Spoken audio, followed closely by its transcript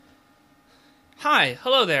Hi,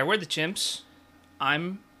 hello there, we're the Chimps.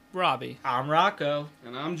 I'm Robbie, I'm Rocco.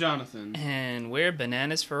 And I'm Jonathan. and we're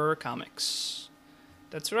Bananas for Comics.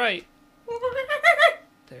 That's right.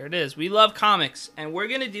 There it is. We love comics, and we're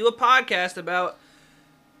going to do a podcast about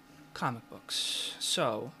comic books.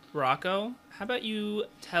 So, Rocco, how about you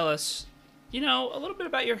tell us, a little bit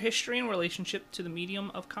about your history and relationship to the medium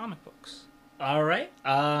of comic books? All right.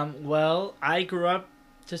 Well, I grew up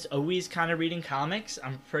just always kind of reading comics.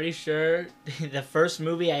 I'm pretty sure the first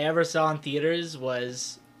movie I ever saw in theaters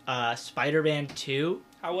was Spider-Man 2.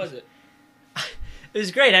 How was it? It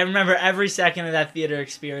was great. I remember every second of that theater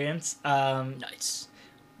experience. Nice.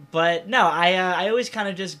 But no, I always kind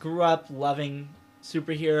of just grew up loving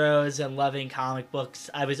superheroes and loving comic books.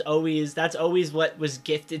 That's always what was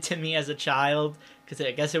gifted to me as a child, because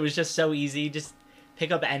I guess it was just so easy. Just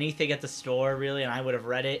pick up anything at the store, really, and I would have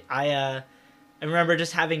read it. I remember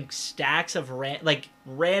just having stacks of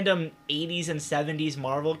random 80s and 70s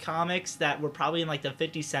Marvel comics that were probably in like the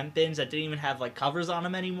 50-cent bins that didn't even have like covers on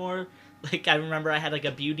them anymore. Like, I remember I had like a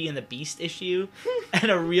Beauty and the Beast issue and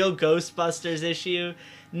a real Ghostbusters issue.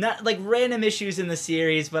 Not like random issues in the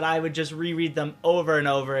series, but I would just reread them over and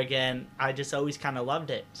over again. I just always kind of loved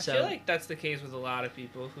it. So I feel like that's the case with a lot of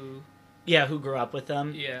people who... yeah, who grew up with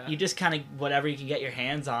them. Yeah. You just kind of, whatever you can get your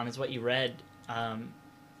hands on is what you read.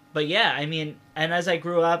 But yeah, I mean, and as I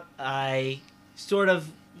grew up, I sort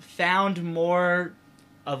of found more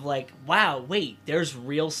of like, wow, wait, there's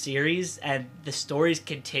real series and the stories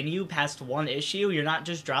continue past one issue. You're not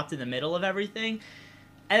just dropped in the middle of everything.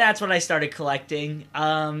 And that's what I started collecting.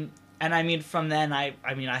 And I mean, from then, I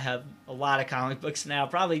have a lot of comic books now,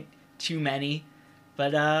 probably too many.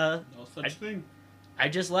 But No such thing. I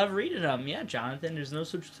just love reading them. Yeah, Jonathan, there's no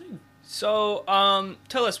such thing. So,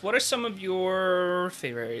 tell us, what are some of your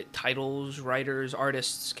favorite titles, writers,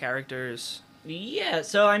 artists, characters? Yeah,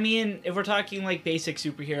 so I mean, if we're talking like basic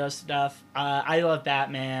superhero stuff, I love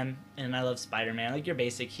Batman and I love Spider-Man, like your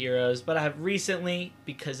basic heroes. But I have recently,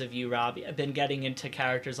 because of you, Robbie, I've been getting into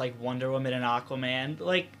characters like Wonder Woman and Aquaman,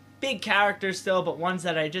 like big characters still, but ones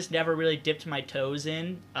that I just never really dipped my toes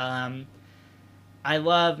in. I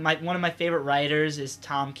love one of my favorite writers is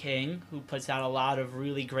Tom King, who puts out a lot of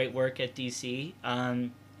really great work at DC.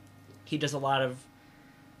 He does a lot of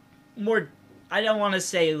more, I don't want to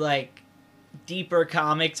say like deeper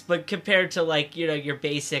comics, but compared to like, your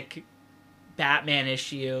basic Batman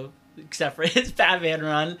issue, except for his Batman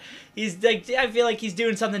run, he's like, I feel like he's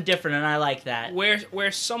doing something different, and I like that.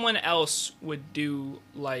 Where someone else would do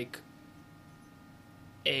like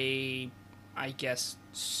a, I guess,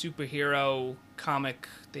 superhero comic,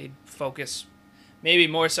 they'd focus maybe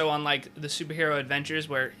more so on like the superhero adventures,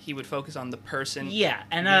 where he would focus on the person. Yeah,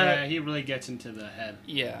 and yeah, he really gets into the head.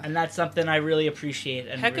 Yeah. And that's something I really appreciate.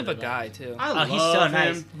 And Heck really of a love. guy too. He's so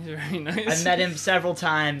nice. him. He's very nice. I've met him several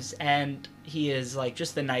times, and he is like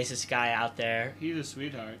just the nicest guy out there. He's a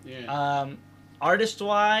sweetheart. Yeah.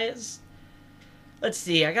 Artist-wise, let's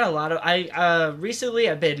see. I got a lot of. Recently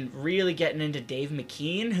I've been really getting into Dave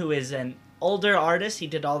McKean, who is an older artist. He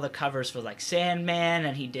did all the covers for like Sandman,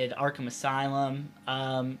 and he did Arkham Asylum.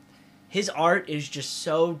 His art is just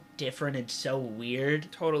so different and so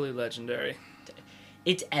weird. Totally legendary.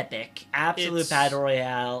 It's epic. Absolute It's- battle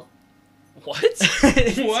royale. What?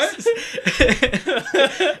 What?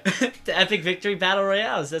 The epic victory battle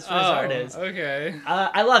royales. That's what his art is. Okay.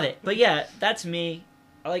 I love it. But yeah, that's me.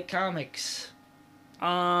 I like comics. You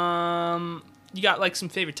got like some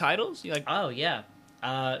favorite titles? You like? Oh yeah.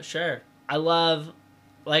 Sure. I love,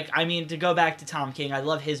 to go back to Tom King, I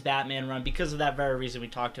love his Batman run because of that very reason we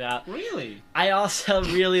talked about. Really? I also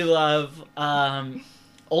really love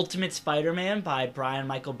Ultimate Spider-Man by Brian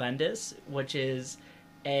Michael Bendis, which is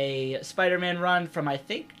a Spider-Man run from, I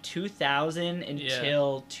think, 2000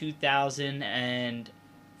 until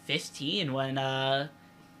 2015 when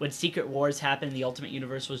Secret Wars happened and the Ultimate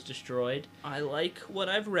Universe was destroyed. I like what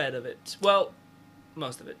I've read of it. Well,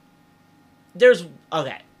 most of it.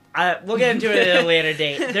 Okay. We'll get into it at a later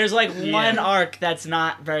date. There's like one arc that's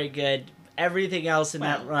not very good. Everything else in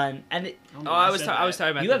that run, and I was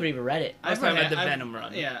talking about. you haven't even read it. I was talking about the Venom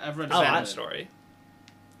run. Yeah, I've read The the Venom story.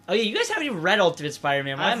 Oh yeah, you guys haven't even read Ultimate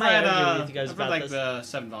Spider-Man. Why am I arguing with you guys I've about read this? the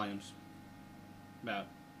 7 volumes. About.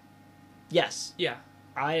 Yes. Yeah.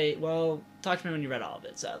 Talk to me when you read all of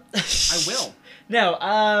it. So I will.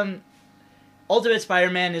 No. Ultimate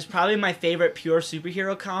Spider-Man is probably my favorite pure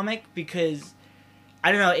superhero comic because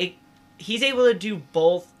I don't know. He's able to do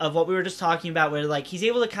both of what we were just talking about, where like he's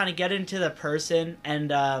able to kind of get into the person and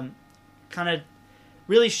kind of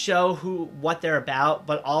really show what they're about,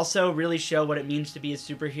 but also really show what it means to be a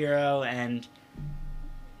superhero and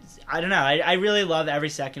I don't know. I really love every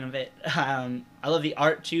second of it. I love the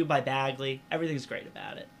art too by Bagley. Everything's great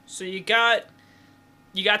about it. So you got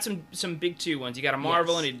some big two ones. You got a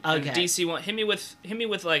Marvel Yes. and a Okay. DC one. Hit me with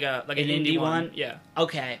like an indie one. Yeah,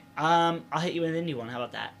 Okay. I'll hit you with an indie one. How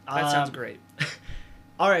about that? that sounds great.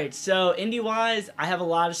 All right. So indie wise, I have a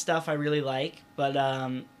lot of stuff I really like, but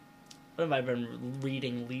what have I been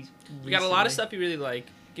reading? You got a lot of stuff you really like.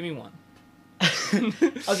 Give me one.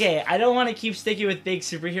 Okay, I don't want to keep sticking with big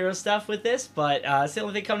superhero stuff with this, but it's the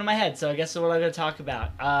only thing coming to my head, so I guess that's what I'm going to talk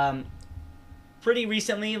about. Pretty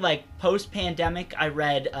recently, like post-pandemic, I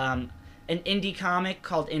read an indie comic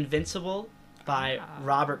called Invincible by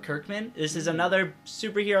Robert Kirkman. This is another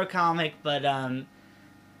superhero comic, but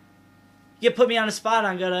you put me on the spot,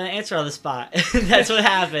 I'm going to answer on the spot. That's what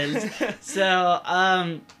happens.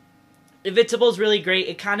 So, Invincible is really great.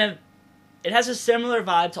 It has a similar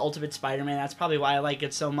vibe to Ultimate Spider-Man. That's probably why I like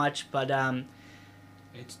it so much. But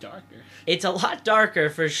It's darker. it's a lot darker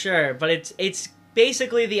for sure. But it's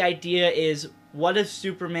basically the idea is, what if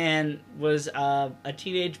Superman was a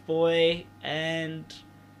teenage boy and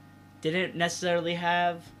didn't necessarily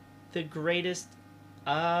have the greatest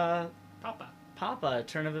Papa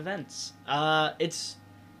turn of events? It's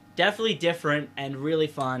definitely different and really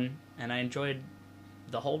fun, and I enjoyed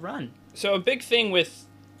the whole run. So a big thing with,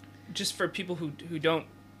 just for people who don't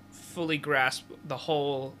fully grasp the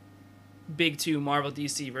whole big two, Marvel,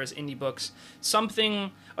 DC versus indie books,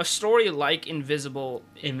 a story like Invincible.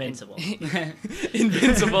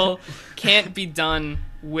 Invincible can't be done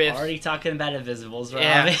with... Already talking about Invisibles,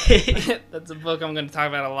 right? Yeah. That's a book I'm going to talk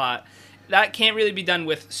about a lot. That can't really be done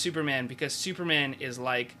with Superman, because Superman is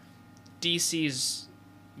like DC's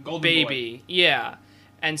Golden baby. Boy. Yeah.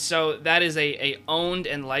 And so that is a owned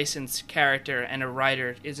and licensed character, and a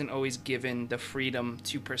writer isn't always given the freedom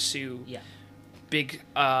to pursue big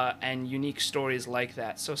and unique stories like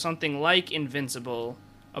that. So something like Invincible,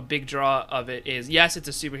 a big draw of it is, yes, it's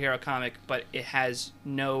a superhero comic, but it has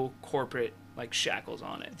no corporate like shackles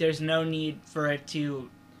on it. There's no need for it to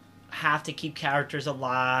have to keep characters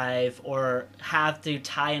alive or have to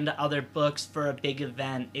tie into other books for a big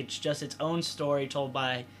event. It's just its own story told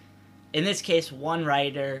by, in this case, one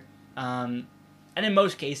writer, and in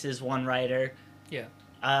most cases, one writer. Yeah.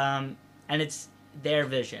 And it's their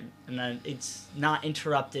vision, and then it's not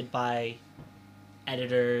interrupted by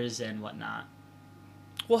editors and whatnot.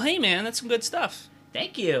 Well, hey, man, that's some good stuff.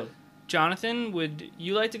 Thank you. Jonathan, would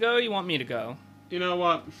you like to go, or you want me to go? You know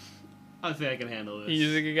what? I think I can handle this.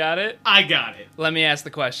 You think you got it? I got it. Let me ask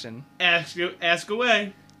the question. Ask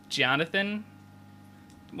away. Jonathan,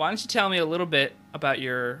 why don't you tell me a little bit about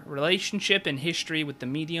your relationship and history with the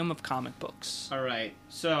medium of comic books? All right.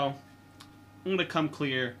 So, I'm going to come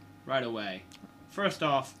clear right away. First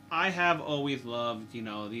off, I have always loved,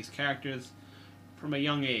 these characters from a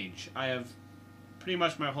young age. I have, pretty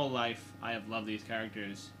much my whole life, I have loved these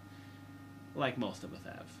characters, like most of us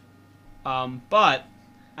have. But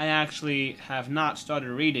I actually have not started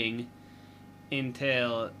reading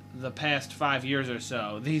until the past 5 years or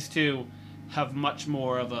so. These two have much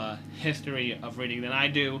more of a history of reading than I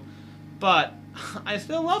do, but I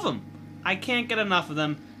still love them. I can't get enough of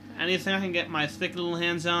them. Anything I can get my thick little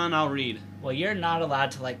hands on, I'll read. Well, you're not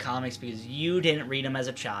allowed to like comics because you didn't read them as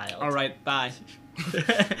a child. All right, bye.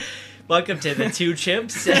 Welcome to the Two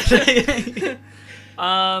Chimps.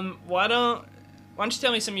 Why don't you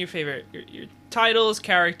tell me some of your favorite your titles,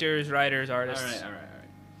 characters, writers, artists? All right.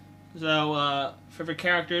 So, favorite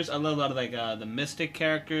characters, I love a lot of the mystic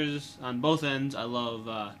characters on both ends. I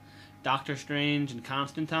love Doctor Strange and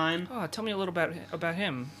Constantine. Oh, tell me a little about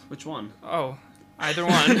him. Which one? Oh, either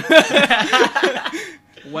one.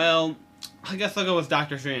 Well, I guess I'll go with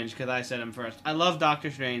Doctor Strange because I said him first. I love Doctor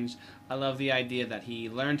Strange. I love the idea that he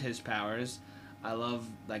learned his powers. I love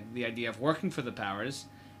the idea of working for the powers.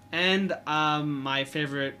 And my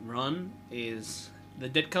favorite run is the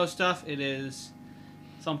Ditko stuff. It is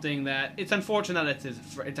something that it's unfortunate that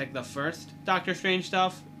it's like the first Doctor Strange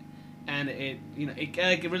stuff, and it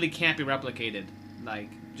really can't be replicated.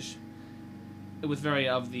 It was very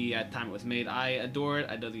of the time it was made. I adore it.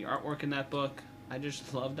 I do the artwork in that book. I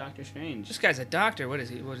just love Doctor Strange. This guy's a doctor. What is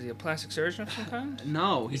he? Was he a plastic surgeon of some kind?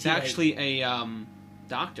 No, he's actually a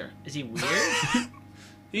doctor. Is he weird?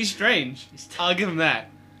 He's strange. I'll give him that.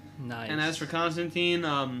 Nice. And as for Constantine,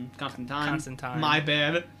 Constantine. My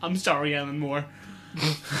bad. I'm sorry, Alan Moore.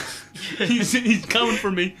 he's coming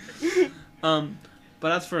for me.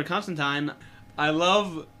 But as for Constantine, I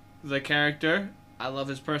love the character. I love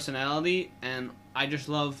his personality, and I just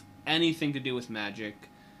love anything to do with magic.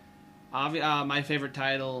 My favorite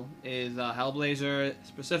title is Hellblazer,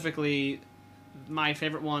 specifically my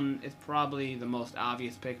favorite one is probably the most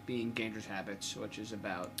obvious pick, being Dangerous Habits, which is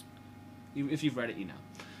about, if you've read it, you know.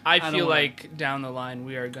 I don't feel wanna- like down the line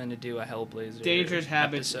we are going to do a Hellblazer Dangerous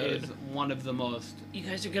Habits episode. is one of the most. You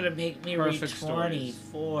guys are gonna make me read Perfect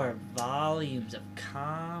 24 volumes of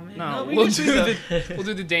comics. No, we we'll can do do we'll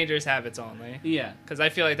do the Dangerous Habits only. Yeah, Because I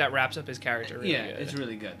feel like that wraps up his character really yeah, good. it's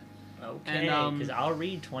really good. Okay, And, because I'll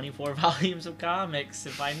read 24 volumes of comics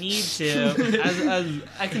if I need to. as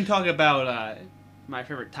I can talk about my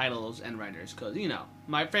favorite titles and writers, because you know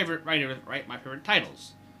my favorite writers write my favorite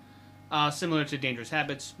titles. Similar to Dangerous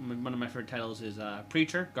Habits, one of my favorite titles is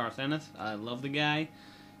Preacher, Garth Ennis. I love the guy.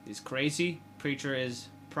 He's crazy. Preacher is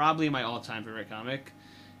probably my all-time favorite comic.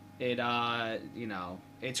 It you know,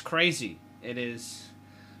 it's crazy. It is.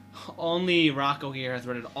 Only Rocco here has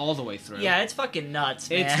read it all the way through. Yeah, it's fucking nuts,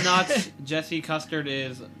 man. It's nuts. Jesse Custer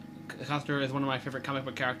is one of my favorite comic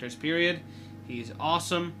book characters, period. He's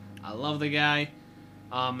awesome. I love the guy.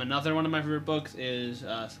 Another one of my favorite books is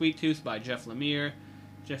Sweet Tooth by Jeff Lemire.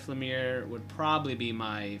 Jeff Lemire would probably be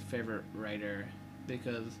my favorite writer,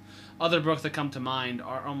 because other books that come to mind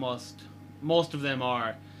are most of them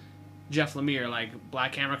are Jeff Lemire. Like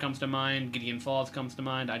Black Hammer comes to mind, Gideon Falls comes to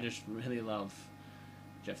mind. I just really love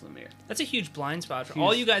Jeff Lemire. That's a huge blind spot. For He's-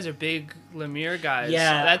 all you guys are big Lemire guys.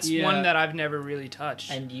 Yeah, That's yeah. one that I've never really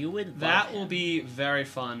touched. And you would love That him. will be very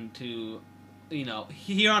fun to, you know,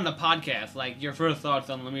 hear on the podcast. Like your first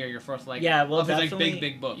thoughts on Lemire, your first Yeah, well, of his, like definitely-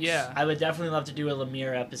 big books. Yeah. I would definitely love to do a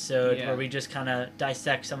Lemire episode Yeah. where we just kind of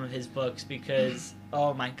dissect some of his books because,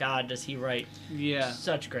 oh my god, does he write yeah.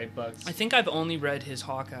 such great books. I think I've only read his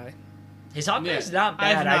Hawkeye. His Hawkeye's Yeah. not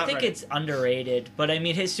I've bad. not I think read it's underrated. But I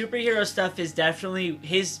mean, his superhero stuff is definitely,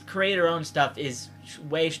 his creator-owned stuff is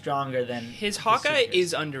way stronger than His the Hawkeye superhero is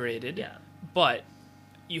stuff. underrated, Yeah. but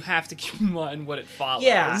you have to keep in mind what it follows.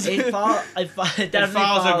 Yeah, it It definitely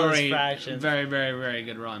follows a follows great, Fractions. very, very, very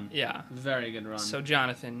good run. Yeah. Very good run. So,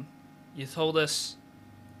 Jonathan, you told us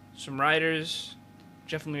some writers.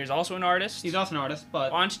 Jeff Lemire is also an artist. He's also an artist,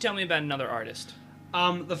 but Why don't you tell me about another artist?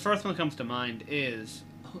 the first one that comes to mind is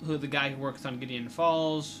the guy who works on Gideon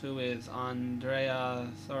Falls, who is Andrea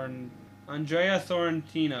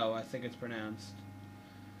Sorrentino, I think it's pronounced.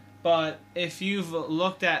 But if you've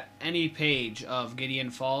looked at any page of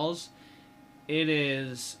Gideon Falls, it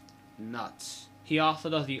is nuts. He also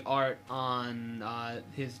does the art on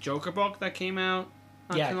his Joker book that came out.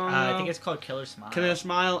 not Yeah, too long I ago. think it's called Killer Smile. Killer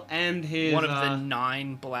Smile, and his One of the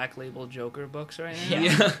 9 Black Label Joker books right now.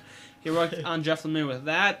 Yeah. yeah. He worked on Jeff Lemire with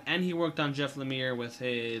that, and he worked on Jeff Lemire with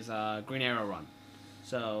his Green Arrow run.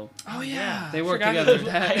 So Oh, yeah. They work Forgot together. about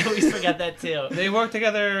that. I always forget that too. they work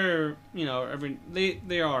together. You know,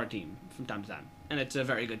 they are a team from time to time, and it's a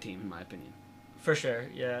very good team in my opinion. For sure,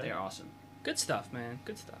 yeah. They are awesome. Good stuff, man.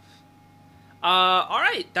 Good stuff. All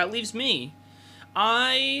right. That leaves me.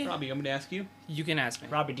 Robbie, I'm going to ask you. You can ask me.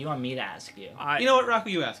 Robbie, do you want me to ask you? You know what,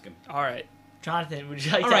 Rocky? You ask him. All right. Jonathan, would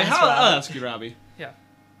you like All to right, ask I'll Robbie? ask you, Robbie. Yeah.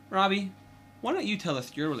 Robbie, why don't you tell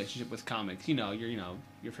us your relationship with comics? You know,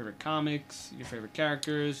 your favorite comics, your favorite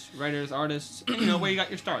characters, writers, artists. And, where you got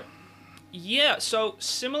your start. Yeah, so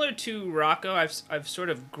similar to Rocco, I've sort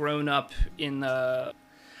of grown up in the.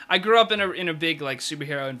 I grew up in a big like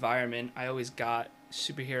superhero environment. I always got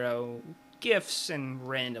superhero gifts and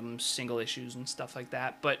random single issues and stuff like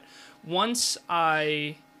that. But once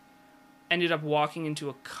I ended up walking into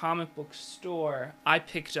a comic book store, I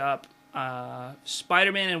picked up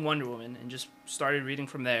Spider-Man and Wonder Woman and just started reading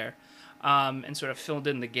from there, and sort of filled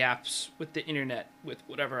in the gaps with the internet with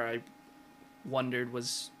whatever I wondered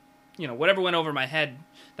was. Whatever went over my head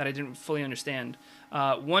that I didn't fully understand.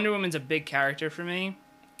 Wonder Woman's a big character for me.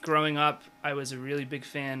 Growing up, I was a really big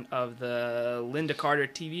fan of the Linda Carter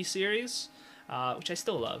TV series, which I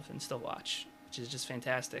still love and still watch, which is just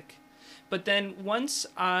fantastic. But then once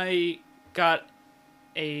I got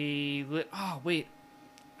I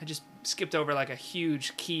just skipped over like a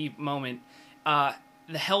huge key moment.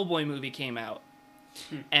 The Hellboy movie came out,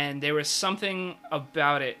 and there was something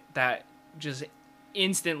about it that just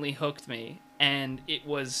instantly hooked me, and it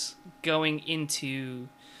was going into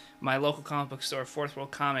my local comic book store, Fourth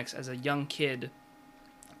World Comics, as a young kid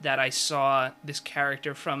that I saw this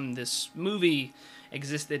character from this movie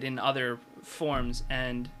existed in other forms,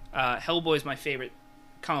 and Hellboy is my favorite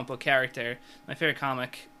comic book character, my favorite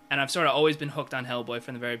comic, and I've sort of always been hooked on Hellboy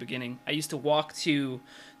from the very beginning. I used to walk to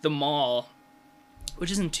the mall,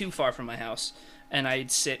 which isn't too far from my house, and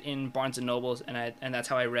I'd sit in Barnes and Nobles, and that's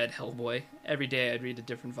how I read Hellboy. Every day I'd read a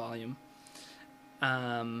different volume.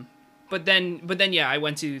 But then, yeah, I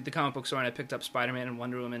went to the comic book store and I picked up Spider-Man and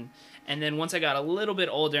Wonder Woman. And then once I got a little bit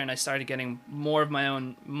older and I started getting more of my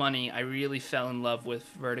own money, I really fell in love with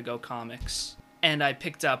Vertigo Comics. and I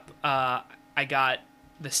picked up. I got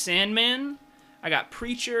the Sandman, I got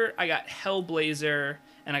Preacher, I got Hellblazer,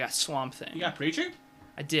 and I got Swamp Thing. You got Preacher?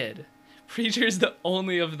 I did. Preacher's the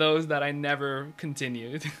only of those that I never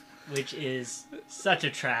continued. Which is such a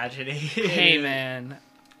tragedy. Hey man,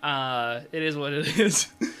 it is what it is.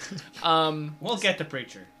 We'll get to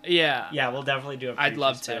Preacher. Yeah. Yeah, we'll definitely do a I'd Preacher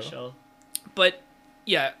love to. special. But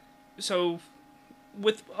yeah, so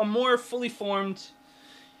with a more fully formed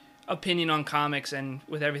opinion on comics and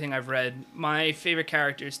with everything I've read, my favorite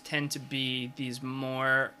characters tend to be these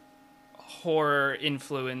more horror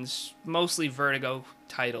influenced, mostly Vertigo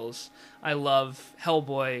titles. I love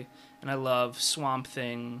Hellboy and I love Swamp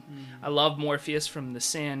Thing. I love Morpheus from The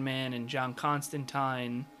Sandman and John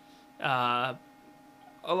Constantine. A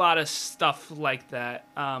lot of stuff like that.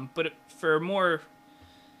 But for a more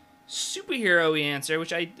superhero-y answer,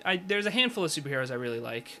 which I there's a handful of superheroes I really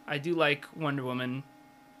like. I do like Wonder Woman.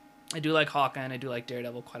 I do like Hawkeye, and I do like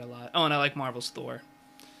Daredevil quite a lot. Oh, and I like Marvel's Thor.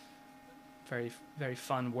 Very, very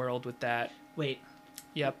fun world with that. Wait,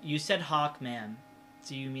 Yep. you said Hawkman.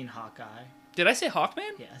 Do you mean Hawkeye? Did I say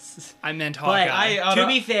Hawkman? Yes. I meant But Hawkeye. to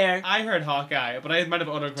be fair, I heard Hawkeye, but I might have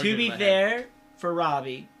autocorrected. to be fair, for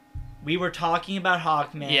Robbie, we were talking about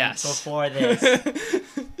Hawkman Yes. before this,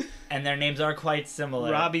 and their names are quite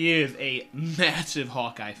similar. Robbie is a massive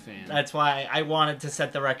Hawkeye fan. That's why I wanted to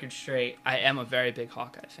set the record straight. I am a very big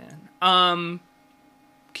Hawkeye fan.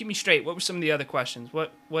 Keep me straight. What were some of the other questions?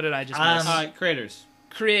 What did I just miss? Creators.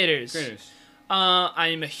 Creators. Creators. I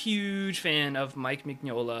am a huge fan of Mike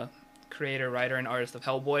Mignola, creator, writer, and artist of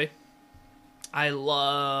Hellboy. I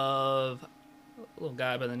love a little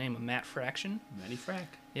guy by the name of Matt Fraction. Matty Frack.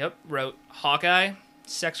 Yep, wrote Hawkeye,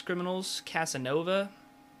 Sex Criminals, Casanova,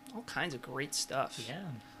 all kinds of great stuff. Yeah.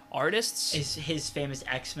 Artists? Is his famous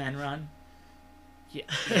X-Men run?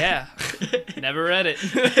 Yeah. Never read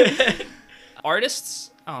it.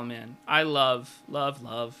 Artists? Oh man, I love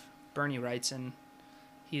Bernie Wrightson.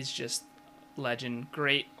 He's just legend.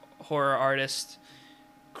 Great horror artist.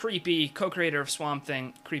 Creepy, co-creator of Swamp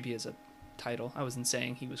Thing. Creepy is a title. I wasn't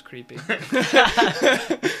saying he was creepy.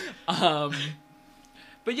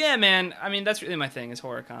 But yeah, man, I mean, that's really my thing is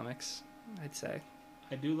horror comics, I'd say.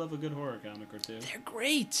 I do love a good horror comic or two. They're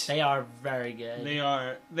great. They are very good.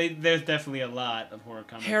 There's definitely a lot of horror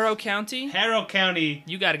comics. Harrow County? Harrow County.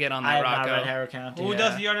 You got to get on I that, have Rocco. not read Harrow County. Who Yeah.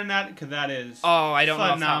 does the art on that? Because that is Oh, I don't know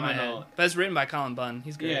off the top of my phenomenal. head. But it's written by Colin Bunn.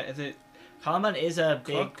 He's great. Yeah, is it? Colin is a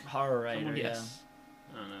big Cook? horror writer. Someone- Yes.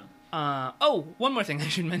 I don't know. Oh, one more thing I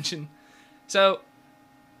should mention. So,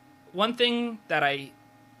 one thing that I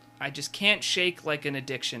just can't shake like an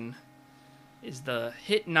addiction is the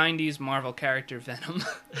hit 90s Marvel character Venom.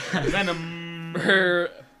 Venom.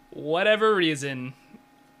 For whatever reason,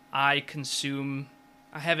 I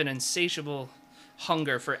have an insatiable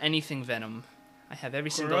hunger for anything Venom. I have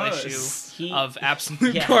every single Gross. issue of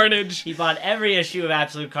Absolute Yeah. Carnage. He bought every issue of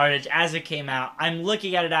Absolute Carnage as it came out. I'm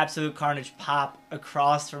looking at an Absolute Carnage pop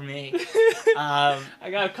across from me. I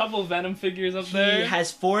got a couple Venom figures up He there.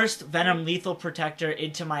 has forced Venom Lethal Protector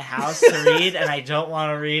into my house to read, and I don't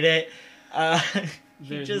want to read it.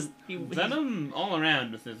 There's Venom all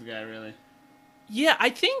around with this guy, really. Yeah, I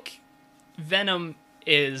think Venom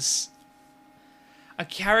is a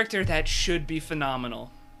character that should be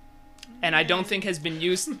phenomenal. And I don't think has been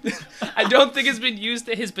used I don't think has been used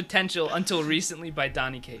to his potential until recently by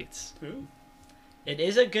Donny Cates. Who? It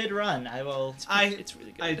is a good run. It's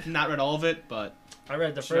really good. I've not read all of it, but I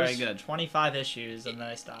read the It's very first good. 25 issues, and then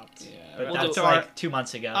I stopped. yeah. But We'll that's do- like 2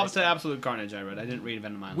 months ago. Up to Absolute Carnage I read. I didn't read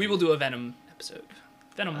Venom Island. We will do a Venom episode.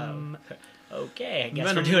 Venom. Okay, I guess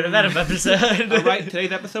Venom. we're doing a Venom episode. All right,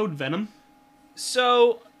 today's episode, Venom.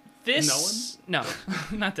 So this no,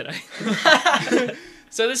 not today.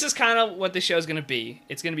 So this is kind of what the show's gonna be.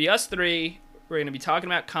 It's gonna be us three. We're gonna be talking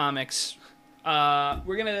about comics.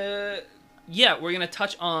 We're gonna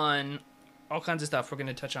touch on all kinds of stuff. We're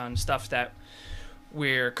gonna touch on stuff that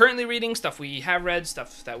we're currently reading, stuff we have read,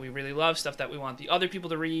 stuff that we really love, stuff that we want the other people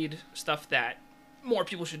to read, stuff that more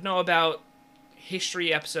people should know about.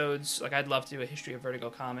 History episodes, like I'd love to do a history of Vertigo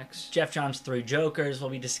comics. Jeff Johns' 3 Jokers will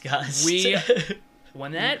be discussed.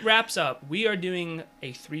 When that wraps up, we are doing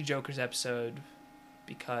a 3 Jokers episode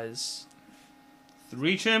because,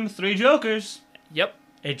 3 Chim, 3 Jokers. yep.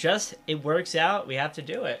 It works out. We have to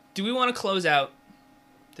do it. Do we want to close out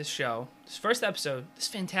this show, this first episode, this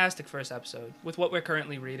fantastic first episode, with what we're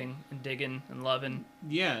currently reading and digging and loving?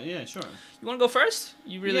 Yeah, sure. You want to go first?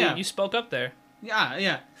 You spoke up there.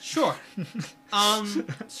 Yeah, sure.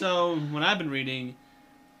 So what I've been reading,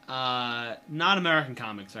 not American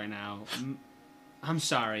comics right now. I'm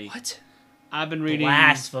sorry. What? I've been reading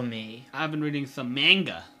Blasphemy. I've been reading some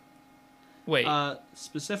manga. Wait,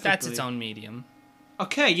 Specifically. that's its own medium.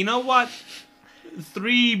 Okay, you know what?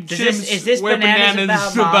 Three Is chimps this wear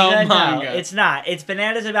bananas about manga? manga. No, it's not. It's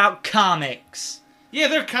bananas about comics. Yeah,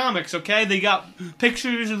 they're comics, okay? They got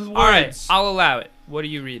pictures with words. All right, I'll allow it. What are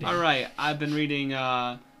you reading? All right, I've been reading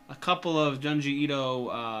a couple of Junji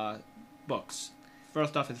Ito books.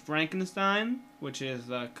 First off is Frankenstein, which is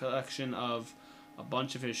a collection of a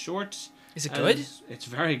bunch of his shorts. Is it good? It's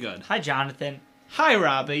very good. Hi, Jonathan. Hi,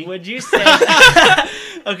 Robbie. Would you say...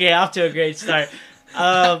 Okay, off to a great start.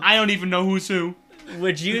 I don't even know who's who.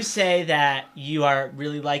 Would you say that you are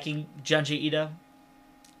really liking Junji Ito?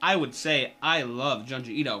 I would say I love Junji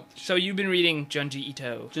Ito. So you've been reading Junji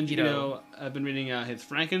Ito. Junji Ito, I've been reading his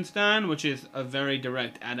Frankenstein, which is a very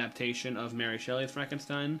direct adaptation of Mary Shelley's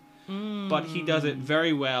Frankenstein. But he does it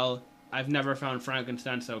very well. I've never found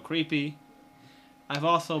Frankenstein so creepy. I've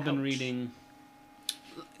also been reading...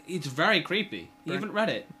 It's very creepy. You haven't read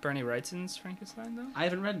it. Bernie Wrightson's Frankenstein, though? I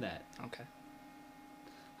haven't read that. Okay.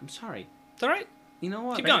 I'm sorry. It's alright. You know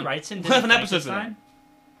what? Keep going. Wrightson We'll have an episode for that.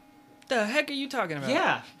 The heck are you talking about?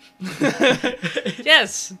 Yeah.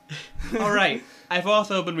 Yes. All right. I've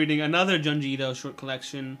also been reading another Junji Ito short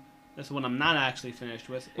collection. This one I'm not actually finished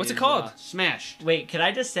with. What's it called? Smashed. Wait, can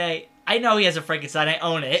I just say... I know he has a Frankenstein. I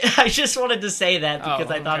own it. I just wanted to say that because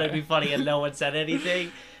I thought it'd be funny and no one said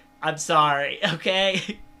anything. I'm sorry,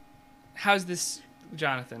 okay? How's this,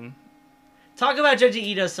 Jonathan? Talk about Junji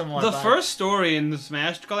Ito some more. The bud. first story in the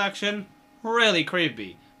Smashed collection, really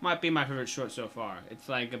creepy. Might be my favorite short so far. It's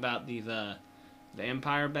like about these the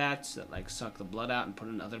vampire bats that like suck the blood out and put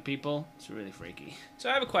it in other people. It's really freaky. So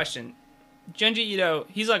I have a question. Junji Ito,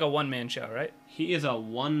 he's like a one-man show, right? He is a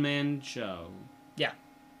one-man show.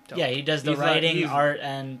 Dope. Yeah, he does the He's writing, he's- art,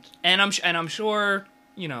 and... And I'm sure,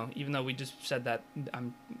 you know, even though we just said that,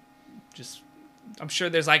 I'm sure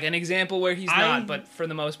there's like an example where he's not, but for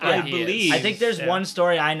the most part, I he believe- is. I think there's Yeah. one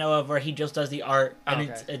story I know of where he just does the art, and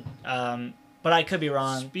Okay. but I could be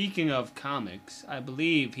wrong. Speaking of comics, I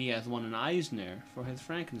believe he has won an Eisner for his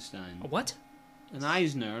Frankenstein. A what? An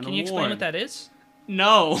Eisner, an award. Can you explain what that is?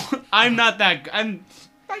 No, I'm not that. I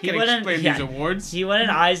He can wouldn't- explain yeah. these awards. He won an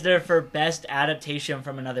Eisner for best adaptation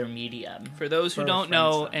from another medium. For those who For don't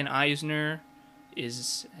know, Frankenstein. an Eisner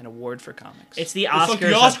is an award for comics. It's the It's Oscars, like the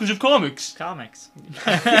Oscars of comics. of comics.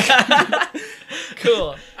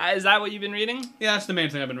 cool. Is that what you've been reading, Yeah, that's the main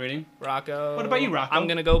thing I've been reading. Rocco? What about you, Rocco? I'm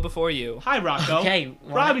gonna go before you. Hi, Rocco. Okay,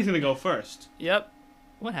 Robbie's gonna go first. Yep.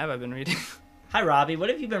 What have I been reading? Hi, Robbie. What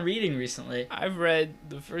have you been reading recently? I've read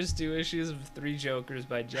the first 2 issues of Three Jokers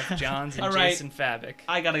by Jeff Johns and All right. Jason Fabik.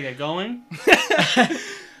 I gotta get going.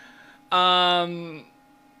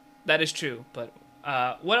 That is true. But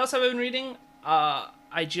what else have I been reading?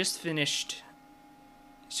 I just finished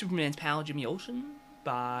Superman's Pal Jimmy Olsen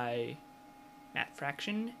by Matt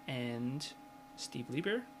Fraction and Steve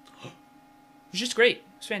Lieber. It was just great.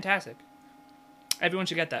 It's fantastic. Everyone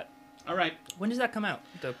should get that. All right. When does that come out?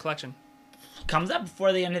 The collection? Comes out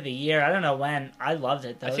before the end of the year. I don't know when. I loved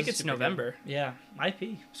it, though. I It think was it's super good. November. Yeah, might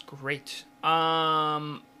be. It's great.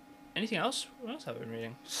 Anything else? What else have I been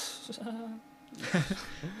reading?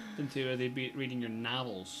 Been too busy reading your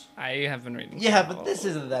novels. I have been reading. Yeah, some but this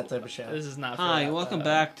novels. isn't that type of show. This is not. For Hi, that, welcome though.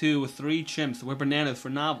 back to Three Chimps. We're bananas for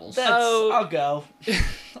novels. I'll go.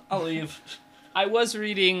 I'll leave. I was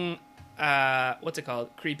reading. What's it called?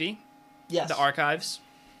 Creepy. Yes. The archives,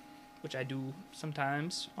 which I do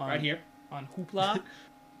sometimes on Right here. on Hoopla.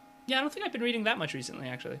 Yeah, I don't think I've been reading that much recently,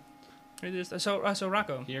 actually. Read this. So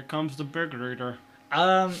Rocco. Here comes the burger eater.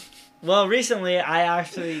 Well, recently I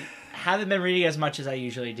actually haven't been reading as much as I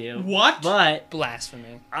usually do. What? But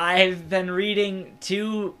Blasphemy. I've been reading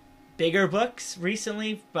 2 bigger books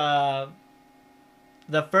recently. The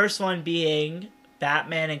first one being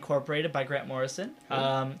Batman Incorporated by Grant Morrison.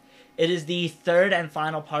 Cool. It is the 3rd and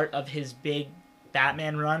final part of his big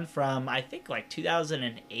Batman run from, I think, like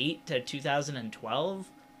 2008 to 2012,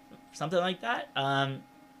 something like that.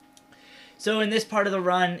 So in this part of the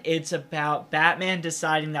run, it's about Batman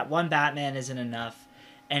deciding that one Batman isn't enough,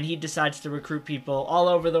 and he decides to recruit people all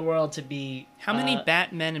over the world to be... How many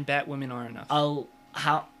Batmen and Batwomen are enough?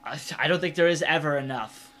 I don't think there is ever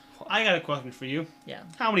enough. I got a question for you. Yeah.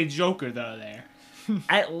 How many Jokers are there?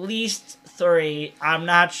 At least 3. I'm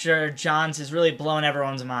not sure. Johns is really blowing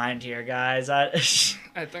everyone's mind here, guys. I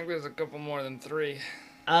think there's a couple more than 3.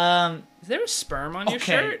 Um, Is there a sperm on your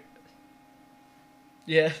Okay. shirt?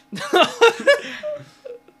 yeah.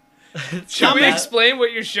 Should we Coming- explain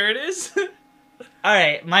what your shirt is? All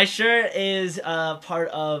right, my shirt is part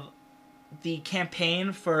of the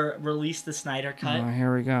campaign for Release the Snyder Cut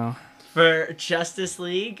here we go. for Justice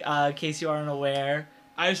League. In case you aren't aware,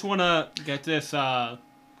 I just want to get this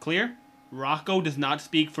clear. Rocco does not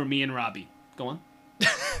speak for me and Robbie. Go on.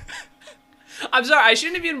 I'm sorry, I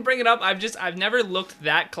shouldn't even bring it up. I've never looked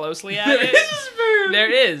that closely at it.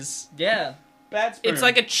 There is. Yeah. Bad sperm. It's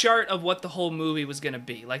like a chart of what the whole movie was gonna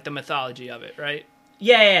be, like the mythology of it, right?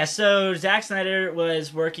 Yeah. So Zack Snyder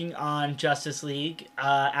was working on Justice League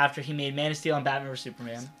after he made Man of Steel and Batman vs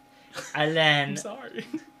Superman, and then I'm sorry.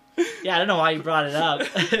 yeah, I don't know why you brought it up.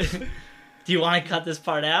 Do you want to cut this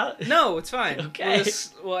part out? No, it's fine. Okay.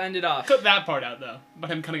 We'll end it off. Cut that part out, though. But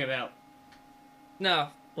him cutting it out. No.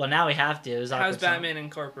 Well, now we have to. It was How's awkward Batman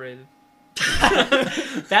Incorporated?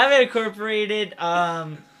 Batman Incorporated.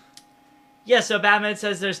 Yeah, so Batman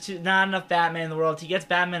says there's not enough Batman in the world. He gets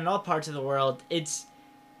Batman in all parts of the world. It's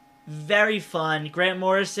very fun. Grant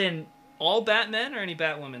Morrison, All Batmen or any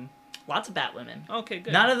Batwomen? lots of Batwomen. Okay,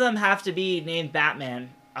 good. None of them have to be named Batman.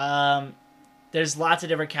 There's lots of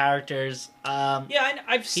different characters. Yeah,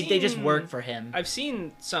 I've seen. They just work for him. I've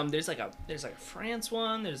seen some. There's like a France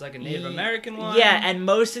one. There's like a Native American one. Yeah, and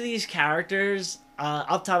most of these characters,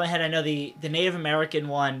 off the top of my head, I know the Native American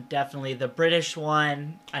one, definitely. The British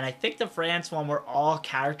one, and I think the France one were all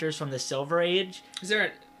characters from the Silver Age. Is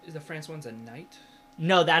the France one's a knight?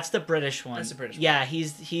 No, that's the British one. That's the British one. Yeah,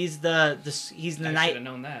 he's the I should knight, have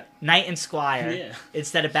known that. knight and squire. Yeah.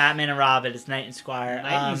 Instead of Batman and Robin, it's knight and squire.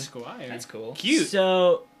 Knight and Squire. That's cool. Cute.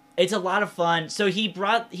 So it's a lot of fun. So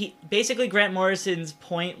basically Grant Morrison's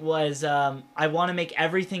point was, I want to make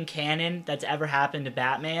everything canon that's ever happened to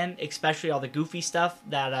Batman, especially all the goofy stuff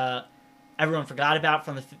that everyone forgot about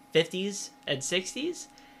from the 50s and 60s.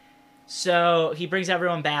 So he brings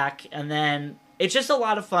everyone back, and then it's just a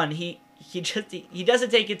lot of fun. He doesn't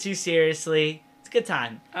take it too seriously. It's a good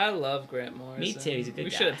time. I love Grant Morrison. Me too, he's a good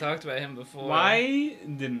We guy. should have talked about him before. Why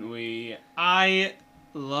didn't we? I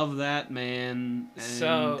love that man and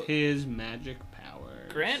So- his magic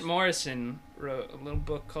powers. Grant Morrison wrote a little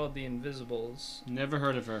book called The Invisibles Never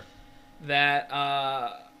heard of her. that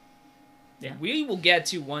Yeah. we will get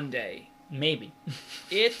to one day. Maybe.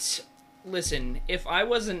 Listen, if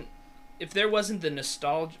there wasn't the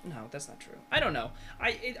nostalgia, no, that's not true. I don't know.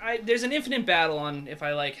 There's an infinite battle on if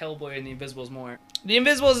I like Hellboy and The Invisibles more. The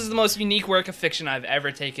Invisibles is the most unique work of fiction I've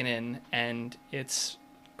ever taken in, and it's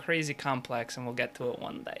crazy complex, and we'll get to it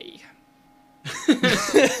one day.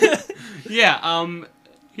 Yeah,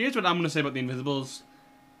 here's what I'm going to say about The Invisibles.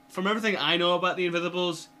 From everything I know about The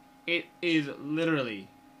Invisibles, it is literally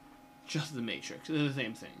just The Matrix. They're the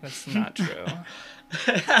same thing. That's not true.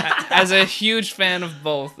 As a huge fan of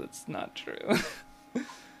both, it's not true.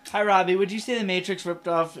 Hi, Robbie. Would you say The Matrix ripped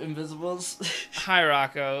off Invisibles? Hi,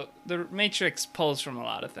 Rocco. The Matrix pulls from a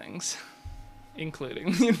lot of things,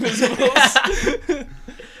 including The Invisibles.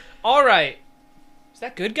 All right. Is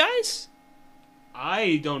that good, guys?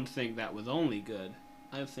 I don't think that was only good.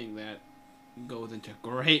 I think that goes into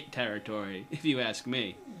great territory, if you ask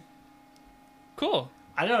me. Cool.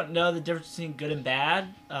 I don't know the difference between good and bad.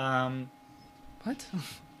 What?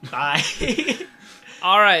 Bye.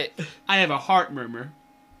 All right. I have a heart murmur.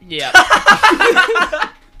 Yeah.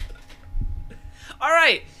 All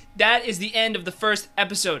right. That is the end of the first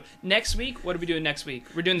episode. Next week, what are we doing next week?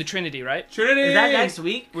 We're doing the Trinity, right? Trinity! Is that next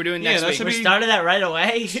week? We're doing Yeah, next that week. should We be- started that right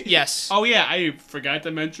away? Yes. Oh yeah, I forgot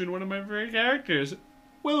to mention one of my favorite characters.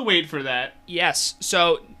 We'll wait for that. Yes.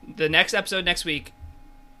 So the next episode next week,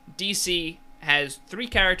 DC has 3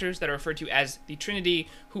 characters that are referred to as the Trinity,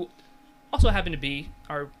 who also happen to be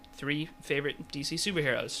our 3 favorite DC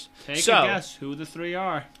superheroes. Take So- a guess who the 3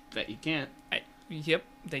 are. Bet you can't. Yep,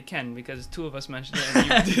 they can, because 2 of us mentioned it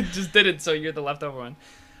and you just did it, so you're the leftover one.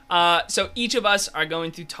 So each of us are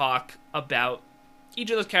going to talk about each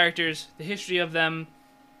of those characters, the history of them,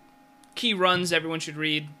 key runs everyone should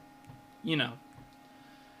read, and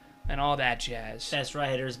all that jazz. Best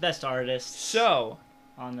writers, best artists So,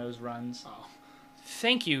 on those runs. Oh.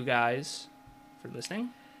 thank you guys for listening.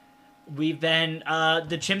 We've been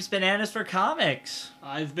the Chimps Bananas for Comics.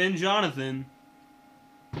 I've been Jonathan.